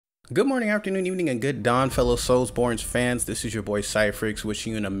Good morning, afternoon, evening, and good dawn, fellow Soulsborne fans. This is your boy Cyphrix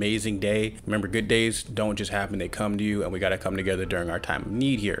wishing you an amazing day. Remember, good days don't just happen, they come to you, and we gotta come together during our time of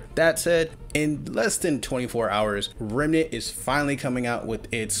need here. That said, in less than 24 hours, Remnant is finally coming out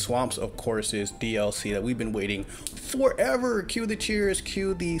with its Swamps of Corsus DLC that we've been waiting forever. Cue the cheers,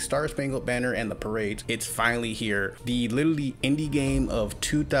 cue the Star Spangled Banner and the parades. It's finally here. The literally indie game of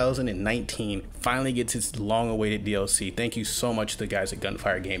 2019 finally gets its long-awaited DLC. Thank you so much to the guys at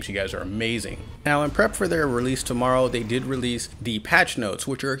Gunfire Games. You guys are amazing. Now, in prep for their release tomorrow, they did release the patch notes,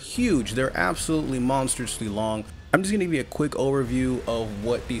 which are huge. They're absolutely monstrously long. I'm just going to give you a quick overview of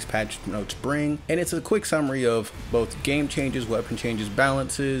what these patch notes bring, and it's a quick summary of both game changes, weapon changes,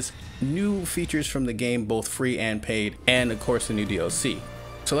 balances, new features from the game, both free and paid, and of course the new DLC.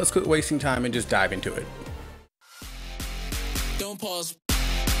 So let's quit wasting time and just dive into it. Don't pause.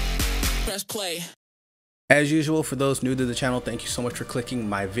 Press play. As usual, for those new to the channel, thank you so much for clicking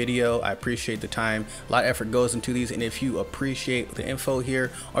my video. I appreciate the time. A lot of effort goes into these, and if you appreciate the info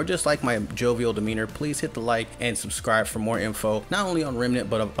here or just like my jovial demeanor, please hit the like and subscribe for more info, not only on Remnant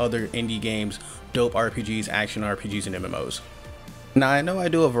but of other indie games, dope RPGs, action RPGs, and MMOs. Now, I know I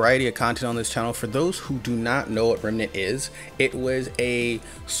do a variety of content on this channel. For those who do not know what Remnant is, it was a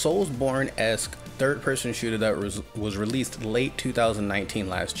Soulsborne-esque third-person shooter that was released late 2019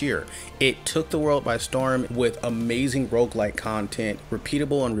 last year. It took the world by storm with amazing roguelike content,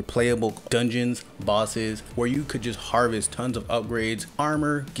 repeatable and replayable dungeons, bosses, where you could just harvest tons of upgrades,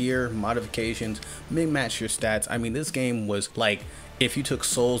 armor, gear, modifications, min-match your stats. I mean, this game was like if you took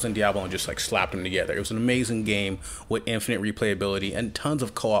Souls and Diablo and just like slapped them together. It was an amazing game with infinite replayability and tons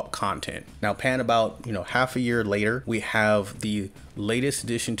of co-op content. Now, pan about, half a year later, we have the latest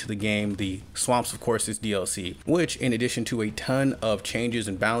addition to the game, the Swamps of Corsus DLC, which in addition to a ton of changes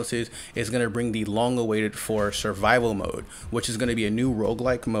and balances is going to bring the long-awaited for survival mode, which is going to be a new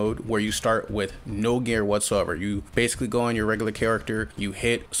roguelike mode where you start with no gear whatsoever. You basically go on your regular character, you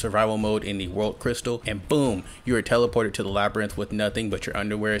hit survival mode in the world crystal, and boom, you are teleported to the labyrinth with nothing but your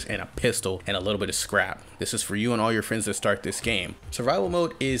underwears and a pistol and a little bit of scrap. This is for you and all your friends that start this game. Survival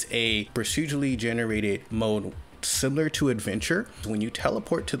mode is a procedurally generated mode similar to adventure. When you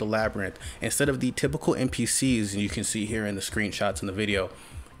teleport to the labyrinth, instead of the typical NPCs you can see here in the screenshots in the video,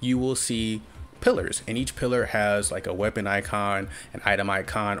 you will see pillars, and each pillar has like a weapon icon, an item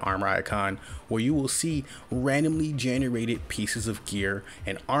icon, armor icon, where you will see randomly generated pieces of gear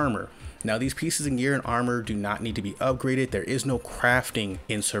and armor. Now, these pieces of gear and armor do not need to be upgraded. There is no crafting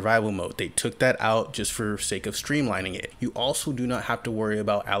in survival mode. They took that out just for sake of streamlining it. You also do not have to worry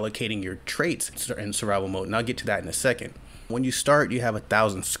about allocating your traits in survival mode, and I'll get to that in a second. When you start, you have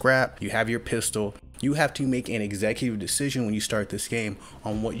 1,000 scrap, you have your pistol. You have to make an executive decision when you start this game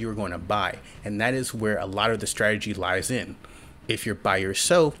on what you're going to buy, and that is where a lot of the strategy lies in. If you're by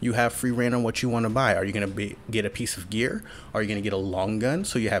yourself, you have free reign on what you want to buy. Are you going to get a piece of gear? Are you going to get a long gun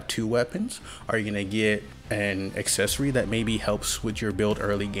so you have 2 weapons? Are you going to get an accessory that maybe helps with your build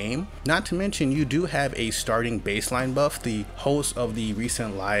early game? Not to mention, you do have a starting baseline buff. The host of the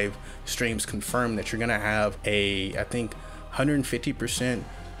recent live streams confirmed that you're going to have a, I think, 150%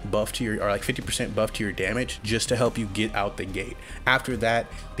 buff to your, or like 50% buff to your damage, just to help you get out the gate. After that,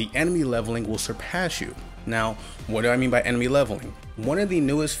 the enemy leveling will surpass you. Now, what do I mean by enemy leveling? One of the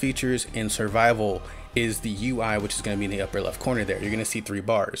newest features in survival is the UI, which is going to be in the upper left corner there. You're going to see 3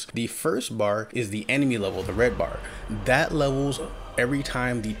 bars. The first bar is the enemy level, the red bar. That levels every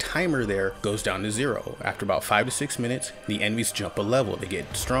time the timer there goes down to 0. After about 5 to 6 minutes, the enemies jump a level. They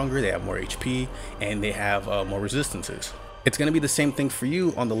get stronger, they have more HP, and they have more resistances. It's going to be the same thing for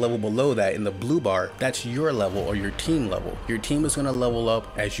you on the level below that in the blue bar. That's your level or your team level. Your team is going to level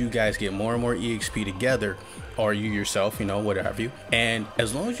up as you guys get more and more EXP together, or you yourself, what have you. And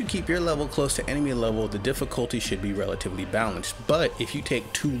as long as you keep your level close to enemy level, the difficulty should be relatively balanced. But if you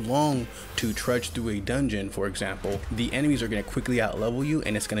take too long to trudge through a dungeon, for example, the enemies are going to quickly out level you,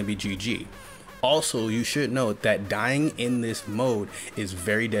 and it's going to be GG. Also, you should note that dying in this mode is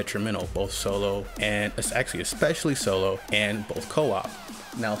very detrimental, both solo and actually especially solo and both co-op.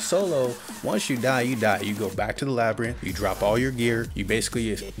 Now, solo, once you die, you die. You go back to the labyrinth, you drop all your gear, you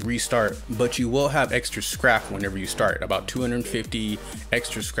basically restart, but you will have extra scrap whenever you start, about 250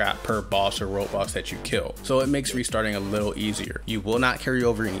 extra scrap per boss or rogue boss that you kill. So it makes restarting a little easier. You will not carry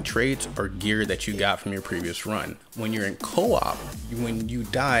over any traits or gear that you got from your previous run. When you're in co-op, when you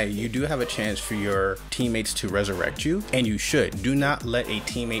die, you do have a chance for your teammates to resurrect you, and you should. Do not let a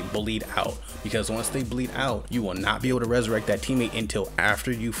teammate bleed out, because once they bleed out, you will not be able to resurrect that teammate until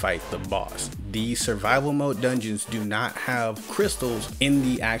after you fight the boss. The survival mode dungeons do not have crystals in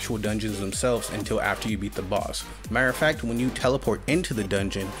the actual dungeons themselves until after you beat the boss. Matter of fact, when you teleport into the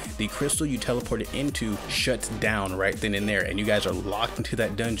dungeon, the crystal you teleported into shuts down right then and there, and you guys are locked into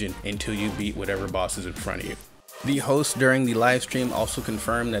that dungeon until you beat whatever boss is in front of you. The host during the live stream also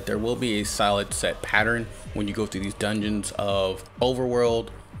confirmed that there will be a solid set pattern when you go through these dungeons of overworld,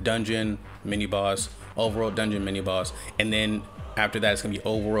 dungeon, mini boss, overworld, dungeon, mini boss, and then after that it's gonna be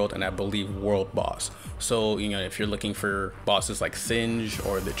overworld and I believe world boss. So, you know, if you're looking for bosses like Singe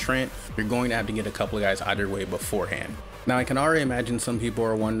or the Trent, you're going to have to get a couple of guys either way beforehand. Now, I can already imagine some people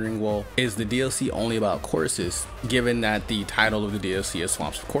are wondering, well, is the DLC only about Corsus, given that the title of the DLC is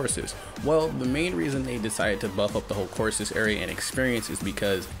Swamps of Corsus? Well, the main reason they decided to buff up the whole Corsus area and experience is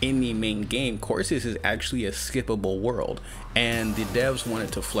because in the main game, Corsus is actually a skippable world, and the devs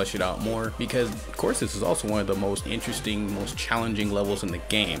wanted to flesh it out more because Corsus is also one of the most interesting, most challenging levels in the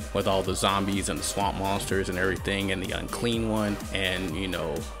game, with all the zombies and the swamp monsters and everything, and the unclean one, and, you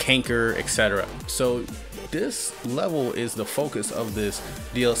know, Canker, etc. So this level is the focus of this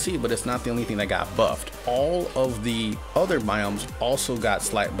DLC, but it's not the only thing that got buffed. All of the other biomes also got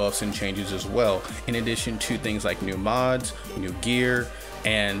slight buffs and changes as well, in addition to things like new mods, new gear,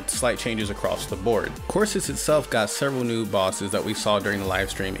 and slight changes across the board. Corsus itself got several new bosses that we saw during the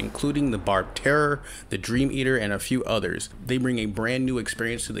live stream, including the Barbed Terror, the Dream Eater, and a few others. They bring a brand new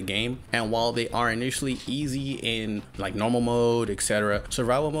experience to the game, and while they are initially easy in like normal mode, etc.,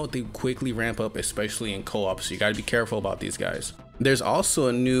 survival mode, they quickly ramp up, especially in co-op, so you gotta be careful about these guys. There's also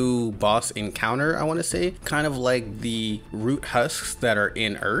a new boss encounter, I want to say, kind of like the root husks that are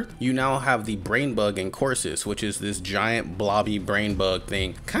in Earth. You now have the brain bug in Corsus, which is this giant blobby brain bug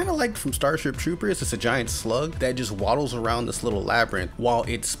thing, kind of like from Starship Troopers. It's a giant slug that just waddles around this little labyrinth while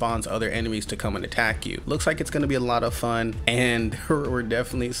it spawns other enemies to come and attack you. Looks like it's going to be a lot of fun, and there were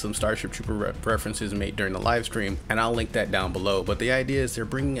definitely some Starship Trooper references made during the live stream, and I'll link that down below. But the idea is they're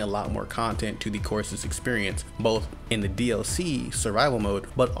bringing a lot more content to the Corsus experience, both in the DLC survival mode,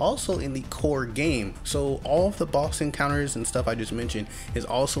 but also in the core game. So all of the boss encounters and stuff I just mentioned is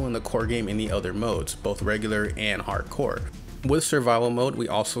also in the core game in the other modes, both regular and hardcore. With survival mode, we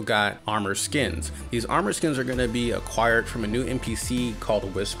also got armor skins. These armor skins are going to be acquired from a new NPC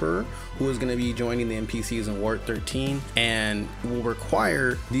called Whisperer, who is going to be joining the NPCs in Ward 13, and will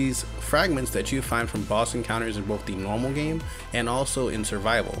require these fragments that you find from boss encounters in both the normal game and also in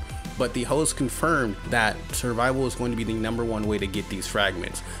survival. But the host confirmed that survival is going to be the #1 way to get these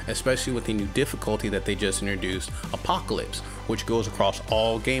fragments, especially with the new difficulty that they just introduced, Apocalypse, which goes across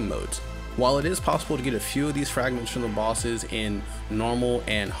all game modes. While it is possible to get a few of these fragments from the bosses in normal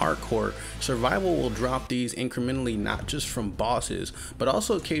and hardcore, survival will drop these incrementally, not just from bosses, but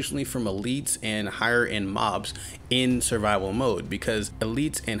also occasionally from elites and higher end mobs in survival mode, because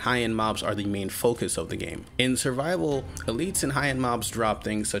elites and high end mobs are the main focus of the game. In survival, elites and high end mobs drop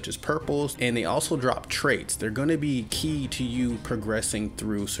things such as purples, and they also drop traits. They're going to be key to you progressing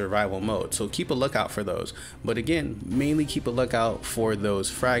through survival mode, so keep a lookout for those. But again, mainly keep a lookout for those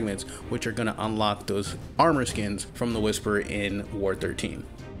fragments, which are going to unlock those armor skins from the Whisperer in Ward 13.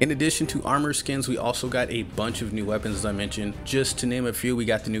 In addition to armor skins, we also got a bunch of new weapons, as I mentioned. Just to name a few, we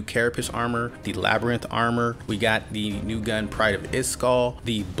got the new Carapace armor, the Labyrinth armor, we got the new gun Pride of Iskall,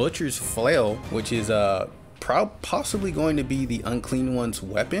 the Butcher's Flail, which is possibly going to be the Unclean One's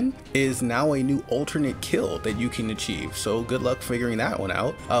weapon, is now a new alternate kill that you can achieve, so good luck figuring that one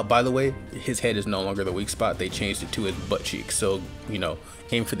out. By the way, his head is no longer the weak spot. They changed it to his butt cheeks, so, you know,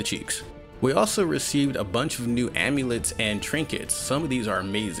 aim for the cheeks. We also received a bunch of new amulets and trinkets. Some of these are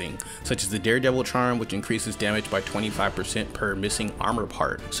amazing, such as the Daredevil Charm, which increases damage by 25% per missing armor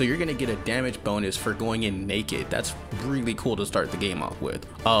part. So you're gonna get a damage bonus for going in naked. That's really cool to start the game off with.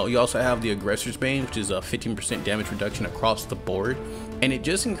 You also have the Aggressor's Bane, which is a 15% damage reduction across the board, and it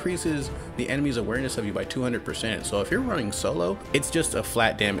just increases the enemy's awareness of you by 200%. So if you're running solo, it's just a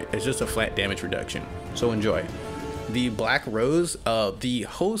flat damage reduction. So enjoy. The Black Rose, the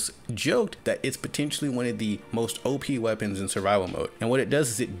host joked that it's potentially one of the most OP weapons in survival mode, and what it does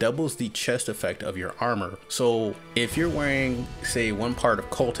is it doubles the chest effect of your armor. So if you're wearing, say, one part of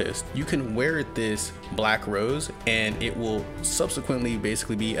Cultist, you can wear this Black Rose and it will subsequently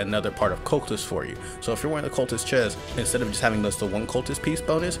basically be another part of Cultist for you. So if you're wearing the Cultist chest, instead of just having just the one Cultist piece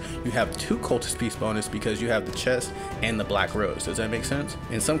bonus, you have 2 Cultist piece bonus because you have the chest and the Black Rose. Does that make sense?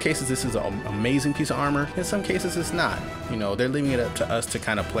 In some cases this is an amazing piece of armor, in some cases it's not. not. You know, they're leaving it up to us to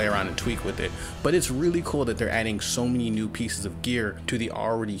kind of play around and tweak with it. But it's really cool that they're adding so many new pieces of gear to the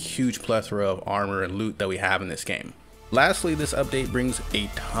already huge plethora of armor and loot that we have in this game. Lastly, this update brings a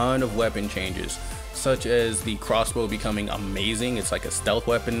ton of weapon changes, such as the crossbow becoming amazing. It's like a stealth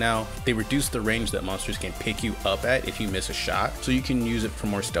weapon now. They reduced the range that monsters can pick you up at if you miss a shot, so you can use it for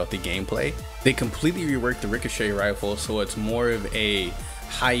more stealthy gameplay. They completely reworked the ricochet rifle, so it's more of a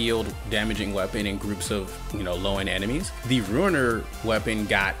high yield damaging weapon in groups of, you know, low end enemies. The Ruiner weapon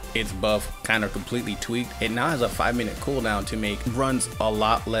got its buff kind of completely tweaked. It now has a 5-minute cooldown to make runs a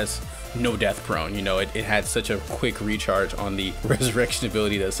lot less no death prone. You know, it had such a quick recharge on the resurrection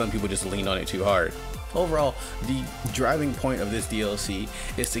ability that some people just leaned on it too hard. Overall, the driving point of this DLC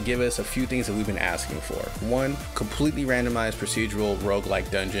is to give us a few things that we've been asking for. One, completely randomized procedural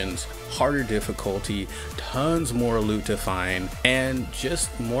roguelike dungeons, harder difficulty, tons more loot to find, and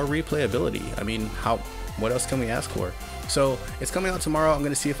just more replayability. I mean, what else can we ask for? So it's coming out tomorrow. I'm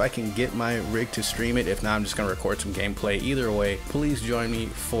going to see if I can get my rig to stream it. If not, I'm just going to record some gameplay. Either way, please join me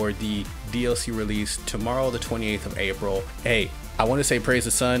for the DLC release tomorrow, the 28th of April. Hey, I want to say praise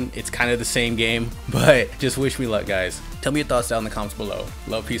the sun. It's kind of the same game, but just wish me luck, guys. Tell me your thoughts down in the comments below.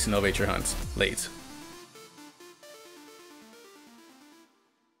 Love, peace, and elevate your hunts. Lates.